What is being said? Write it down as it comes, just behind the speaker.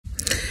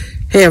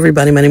Hey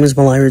everybody, my name is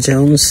Milira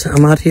Jones.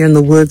 I'm out here in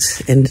the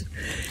woods, and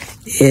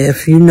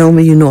if you know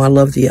me, you know I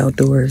love the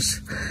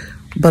outdoors.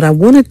 But I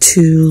wanted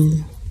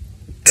to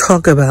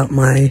talk about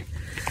my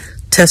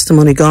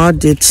testimony. God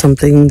did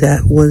something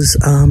that was,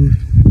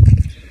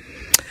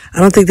 I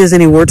don't think there's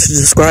any words to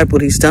describe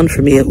what He's done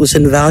for me. It was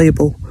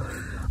invaluable.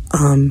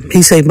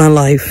 He saved my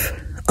life.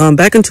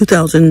 Back in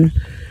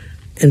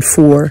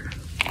 2004,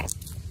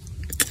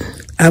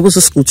 I was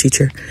a school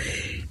teacher.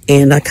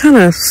 And I kind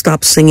of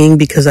stopped singing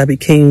because I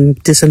became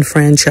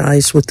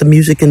disenfranchised with the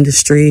music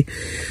industry.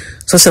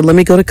 So I said, let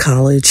me go to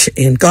college.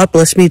 And God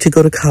blessed me to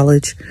go to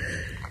college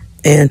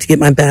and to get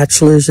my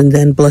bachelor's, and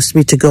then blessed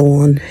me to go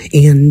on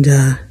and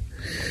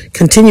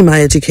continue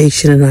my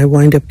education. And I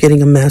wind up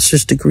getting a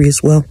master's degree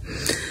as well.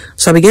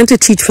 So I began to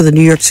teach for the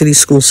New York City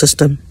school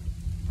system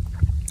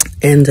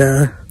and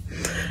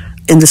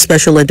in the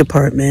special ed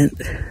department.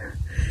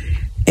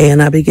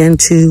 And I began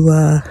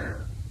to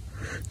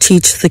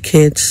teach the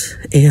kids,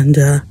 and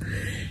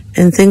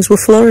things were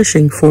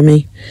flourishing for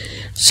me.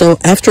 So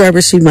after I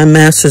received my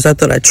master's, I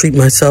thought I'd treat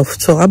myself.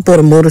 So I bought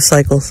a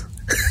motorcycle.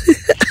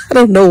 I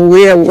don't know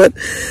where, what,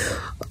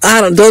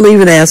 don't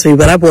even ask me,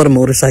 but I bought a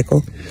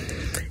motorcycle.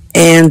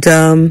 And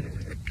I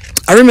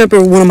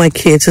remember one of my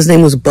kids, his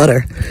name was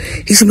Butter.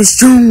 He said, Miss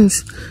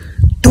Jones,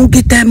 don't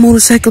get that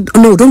motorcycle.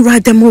 No, don't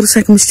ride that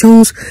motorcycle, Miss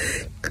Jones,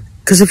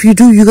 because if you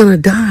do, you're going to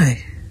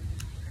die.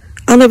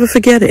 I'll never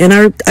forget it. And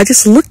I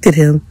just looked at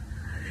him.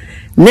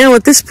 Now,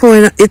 at this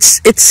point,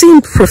 it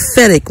seemed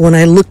prophetic when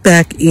I look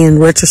back in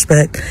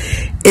retrospect.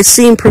 It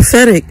seemed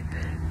prophetic.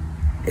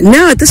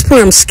 Now, at this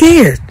point, I'm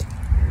scared.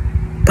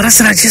 But I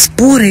said, I just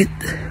bought it.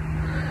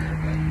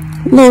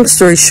 Long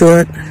story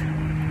short,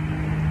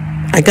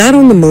 I got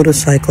on the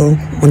motorcycle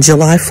on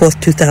July 4th,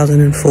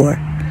 2004.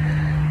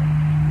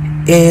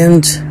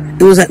 And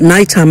it was at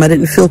nighttime. I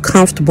didn't feel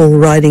comfortable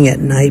riding at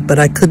night, but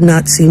I could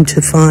not seem to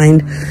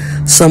find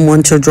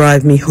someone to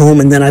drive me home,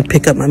 and then I'd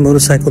pick up my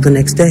motorcycle the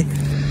next day.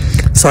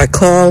 So I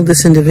called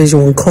this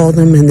individual and called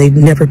them, and they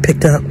never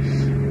picked up.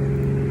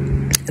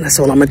 And I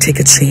said, well, I'm going to take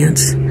a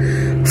chance.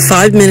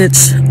 5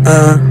 minutes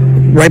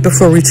right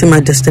before reaching my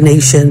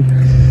destination,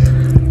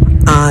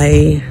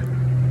 I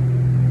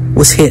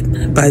was hit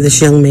by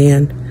this young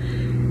man.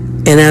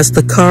 And as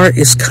the car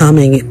is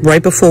coming,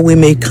 right before we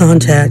made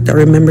contact, I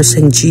remember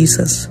saying,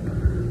 Jesus.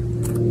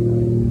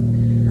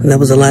 And that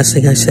was the last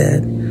thing I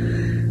said.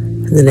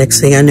 And the next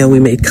thing I know, we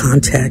made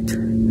contact,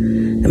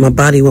 and my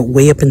body went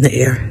way up in the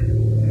air.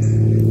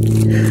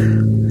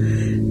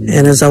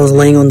 And as I was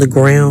laying on the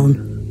ground,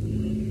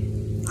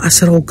 I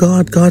said, oh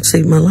God, God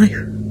saved my life.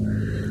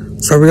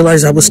 So I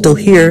realized I was still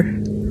here.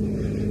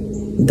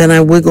 Then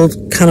I wiggled,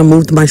 kind of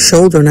moved my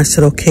shoulder, and I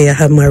said, okay, I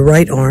have my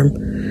right arm.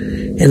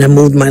 And I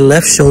moved my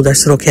left shoulder. I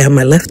said, okay, I have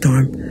my left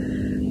arm.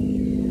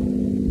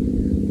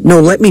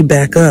 No, let me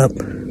back up.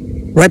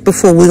 Right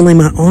before wiggling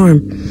my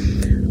arm,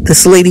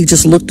 this lady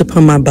just looked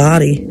upon my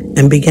body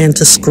and began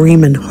to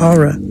scream in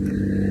horror.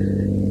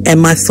 And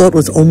my thought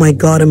was, oh my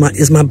God,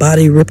 is my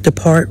body ripped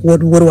apart?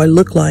 What do I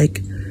look like?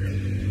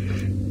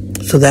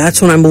 So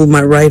that's when I moved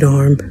my right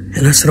arm.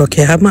 And I said,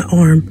 okay, I have my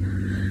arm.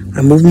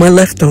 I moved my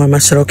left arm. I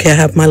said, okay, I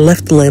have my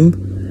left limb.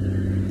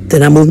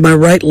 Then I moved my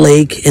right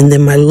leg, and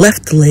then my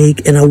left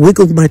leg, and I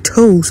wiggled my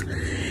toes.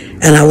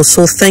 And I was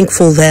so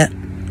thankful that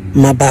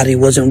my body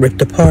wasn't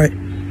ripped apart.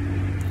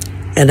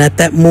 And at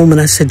that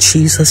moment, I said,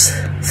 Jesus,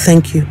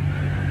 thank you.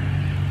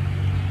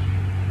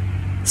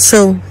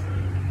 So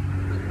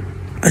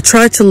I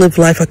tried to live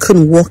life. I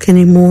couldn't walk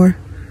anymore.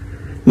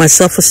 My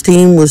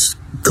self-esteem was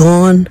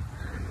gone.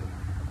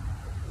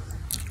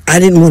 I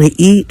didn't want to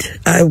eat.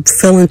 I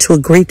fell into a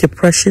great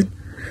depression.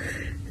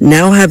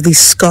 Now I have these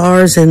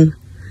scars, and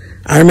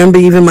I remember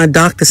even my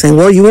doctor saying,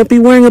 well, you won't be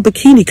wearing a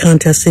bikini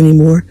contest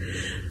anymore,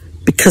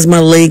 because my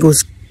leg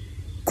was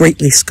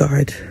greatly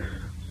scarred.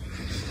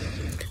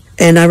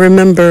 And I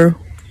remember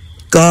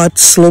God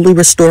slowly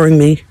restoring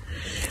me.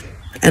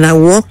 And I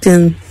walked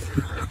in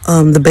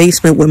the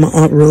basement where my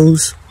Aunt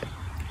Rose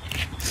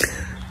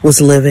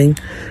was living.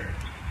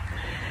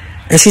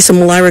 And she said,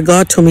 Milira,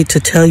 God told me to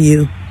tell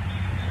you.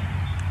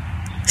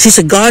 She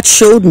said, God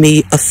showed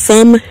me a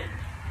thumb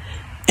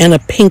and a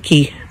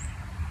pinky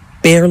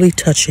barely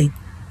touching.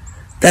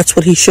 That's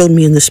what He showed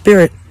me in the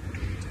spirit.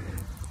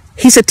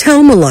 He said,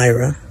 tell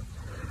Milira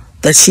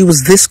that she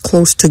was this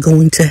close to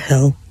going to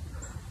hell,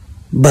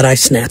 but I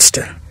snatched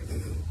her.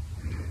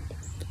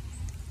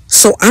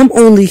 So I'm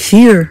only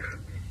here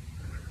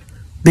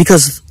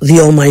because the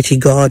Almighty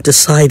God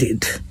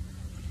decided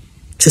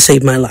to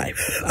save my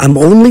life. I'm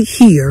only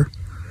here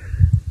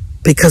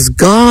because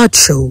God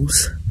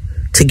chose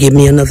to give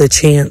me another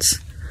chance.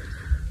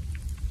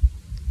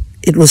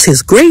 It was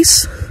His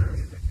grace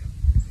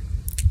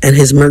and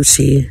His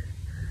mercy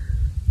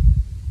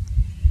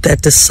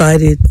that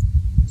decided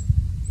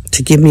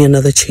to give me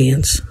another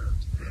chance.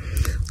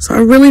 So I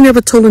really never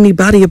told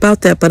anybody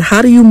about that. But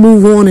how do you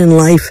move on in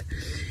life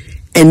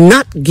and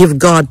not give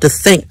God the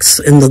thanks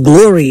and the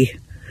glory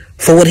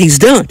for what He's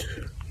done?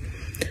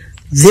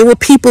 There were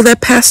people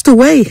that passed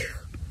away,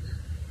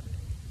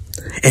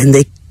 and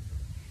they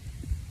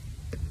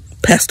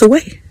passed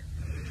away.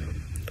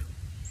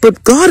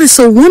 But God is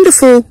so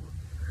wonderful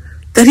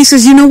that he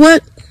says, you know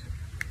what?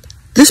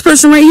 This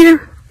person right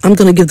here, I'm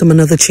going to give them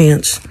another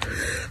chance.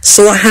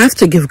 So I have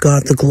to give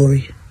God the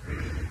glory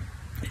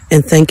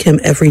and thank him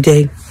every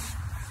day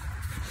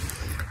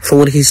for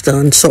what he's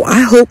done. So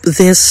I hope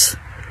this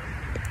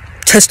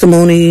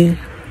testimony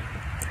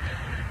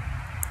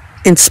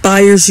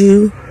inspires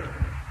you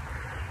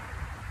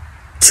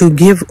to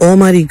give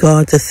Almighty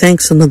God the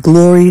thanks and the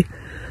glory,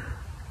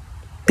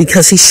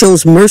 because he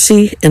shows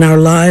mercy in our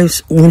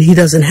lives when he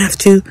doesn't have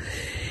to.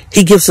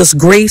 He gives us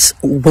grace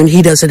when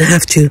he doesn't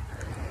have to.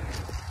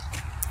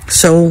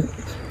 So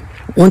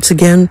once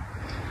again,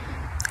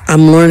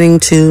 I'm learning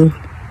to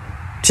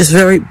just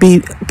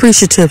be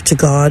appreciative to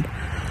God.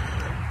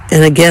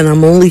 And again,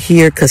 I'm only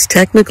here because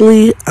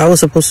technically I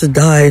was supposed to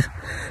die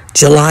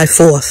July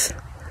 4th,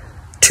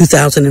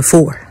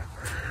 2004.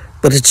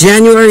 But it's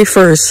January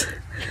 1st,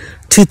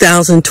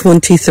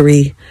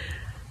 2023.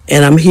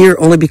 And I'm here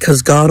only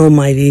because God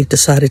Almighty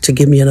decided to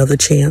give me another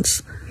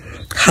chance.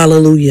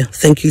 Hallelujah.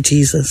 Thank you,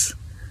 Jesus.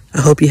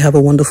 I hope you have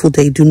a wonderful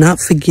day. Do not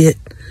forget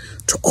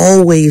to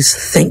always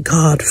thank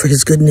God for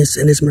his goodness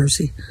and his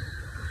mercy.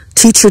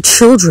 Teach your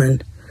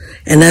children.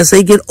 And as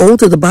they get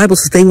older, the Bible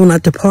says they will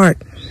not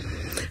depart.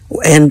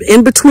 And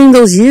in between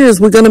those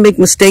years, we're going to make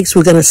mistakes.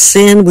 We're going to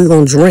sin. We're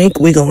going to drink.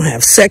 We're going to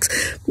have sex.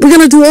 We're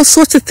going to do all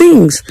sorts of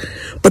things.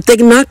 But they're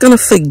not going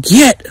to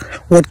forget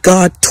what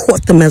God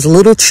taught them as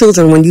little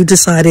children when you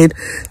decided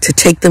to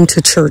take them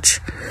to church.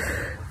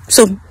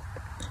 So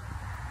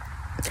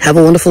have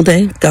a wonderful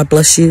day. God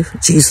bless you.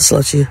 Jesus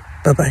loves you.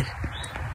 Bye-bye.